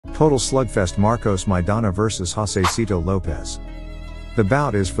Total Slugfest Marcos Maidana vs Josesito Lopez. The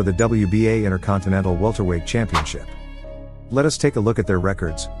bout is for the WBA Intercontinental Welterweight Championship. Let us take a look at their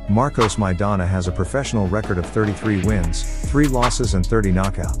records. Marcos Maidana has a professional record of 33 wins, 3 losses and 30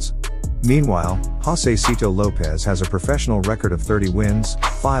 knockouts. Meanwhile, Josesito Lopez has a professional record of 30 wins,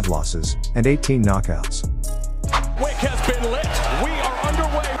 5 losses, and 18 knockouts. Week has been lit. We are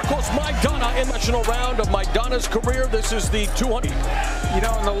underway. Marcos Maidana in the national round of Maidana's career. This is the 200. You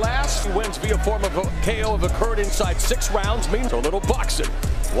know, in the last wins via form of a KO have occurred inside 6 rounds. Means a little boxing.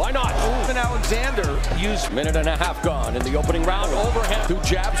 Why not? And Alexander used a minute and a half gone in the opening round. Overhand 2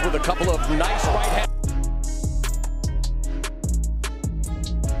 jabs with a couple of nice right hands.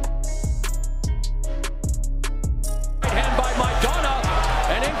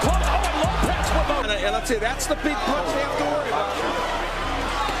 And let's say that's the big punch they have to worry about.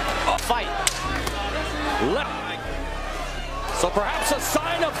 A fight. So perhaps a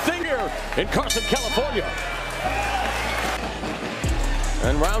sign of thing here in Carson, California.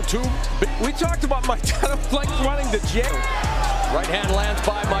 And round 2. We talked about Maidana like running the jail. Right hand lands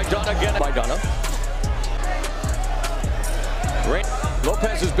by Maidana again. Maidana.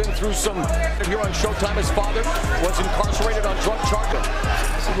 Lopez has been through some here on Showtime. His father was incarcerated on drug charges.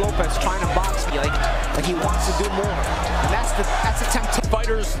 Lopez trying to box me like he wants to do more. And that's a temptation.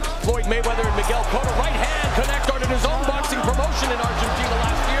 Fighters Floyd Mayweather and Miguel Cotto. Right hand connect started his own boxing promotion in Argentina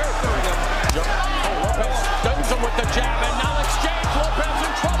last year. Lopez stuns him with the jab and now exchange. Lopez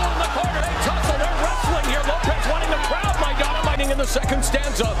in trouble in the corner. They tussle. They're wrestling here. Lopez wanting the crowd. Maidana fighting in the second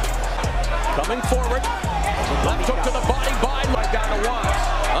stanza. Coming forward. Left hook to the body by Maidana once.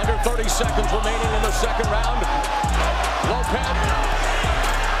 Under 30 seconds remaining in the second round. Lopez.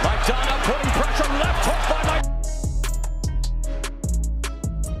 Maidana putting pressure. Left hook by Maidana.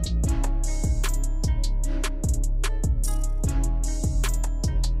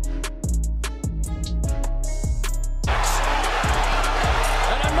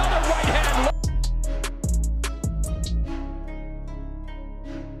 And another right hand.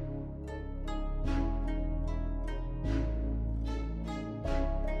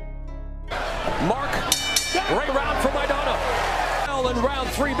 Mark, great round for Maidana. And round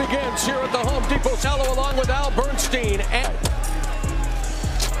 3 begins here at the Home Depot. Sallow along with Al Bernstein.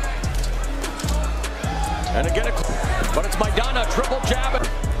 And again, but it's Maidana, triple jab.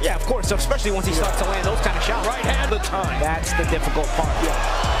 Yeah, of course, especially once he starts to land those kind of shots. Right hand. The time. That's the difficult part. Yeah.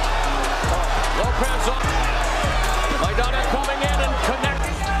 Lopez up. Maidana coming in and connect.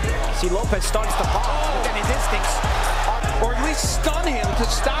 See, Lopez starts to box, but then his instincts or at least stun him to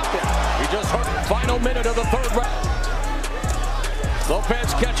stop him. He just hurt. Final minute of the 3rd round.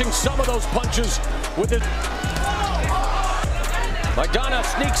 Lopez catching some of those punches with his. Maidana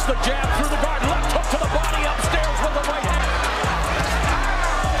sneaks the jab through the guard. Left hook to the body upstairs with the right hand.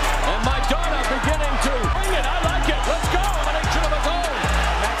 And Maidana beginning to bring it. I like it. Let's go. Domination of his own.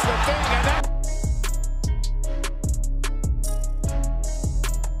 That's the thing. And that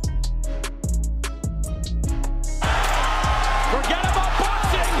forget about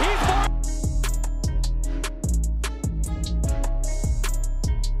boxing. He's more.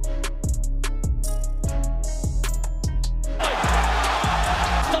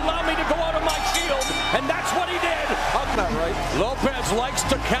 Allow me to go out of my shield, and that's what he did. right. Lopez likes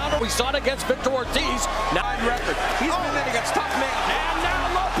to counter. We saw it against Victor Ortiz. Now record. He's been in against tough men. And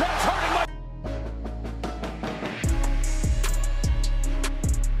now Lopez hurting my.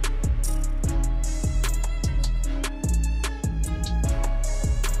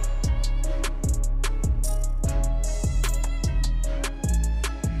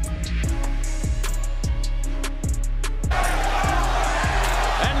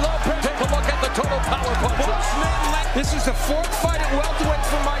 Total power punches. This is the 4th fight at welterweight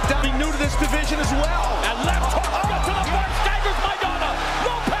for Maidana. He new to this division as well. And left hook to the first, staggers Maidana.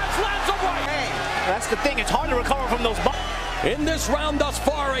 Lopez lands a right. Hey, that's the thing. It's hard to recover from those bumps. In this round thus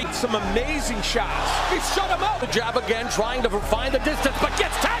far, some amazing shots. He shut him out. The jab again, trying to find the distance, but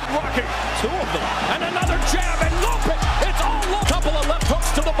gets tagged rocking. 2 of them. And another jab, and Lopez. It's all Lopez. Couple of left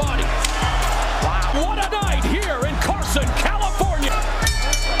hooks to the body. Wow. What a night here in Carson, California.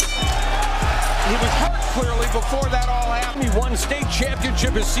 He was hurt clearly before that all happened. He won state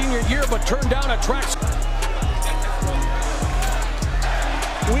championship his senior year, but turned down a track.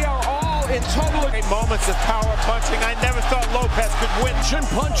 We are all in total moments of power punching. I never thought Lopez could win. Chin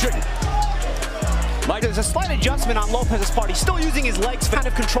punching. There's a slight adjustment on Lopez's part. He's still using his legs, kind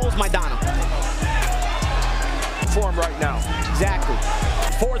of controls Maidana. form right now. Exactly.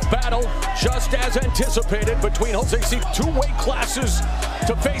 Fourth battle, just as anticipated, between Josesito. 2 weight classes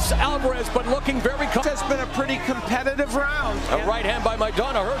to face Alvarez, but looking very It's been a pretty competitive round. A right hand by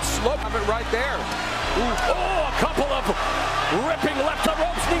Maidana hurts. Look, Have it right there. ooh, oh, a couple of ripping left to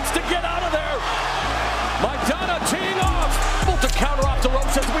ropes, needs to get out of there. Maidana teeing off, able to counter off the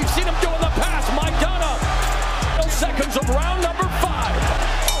ropes as we've seen him do in the past. Maidana, seconds of round number 5.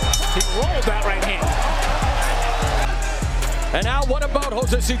 He rolled that right hand. And now what about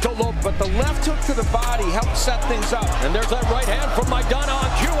Josesito Lopez? But the left hook to the body helped set things up. And there's that right hand from Maidana on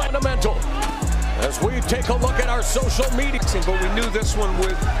cue. Fundamental. As we take a look at our social media. But we knew this one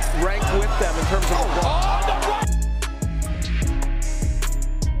would rank with them in terms of Oh, the right.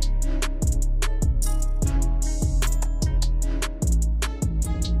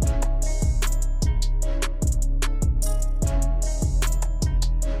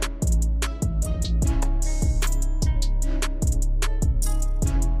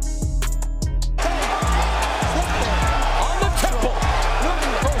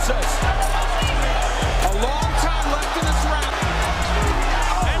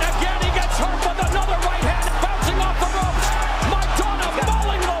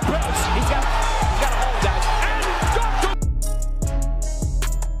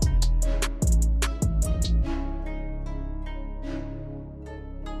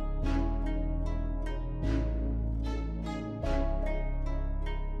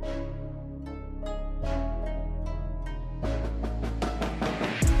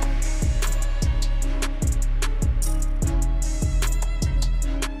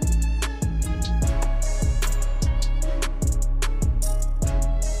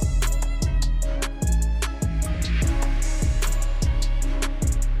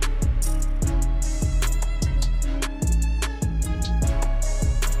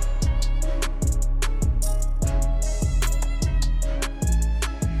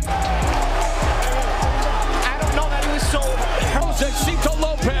 Josesito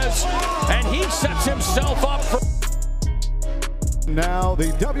Lopez, and he sets himself up for... Now the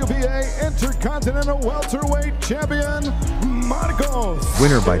WBA Intercontinental Welterweight Champion, Marcos.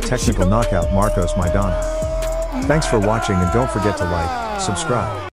 Winner by technical knockout, Marcos Maidana. Thanks for watching, and don't forget to like, subscribe.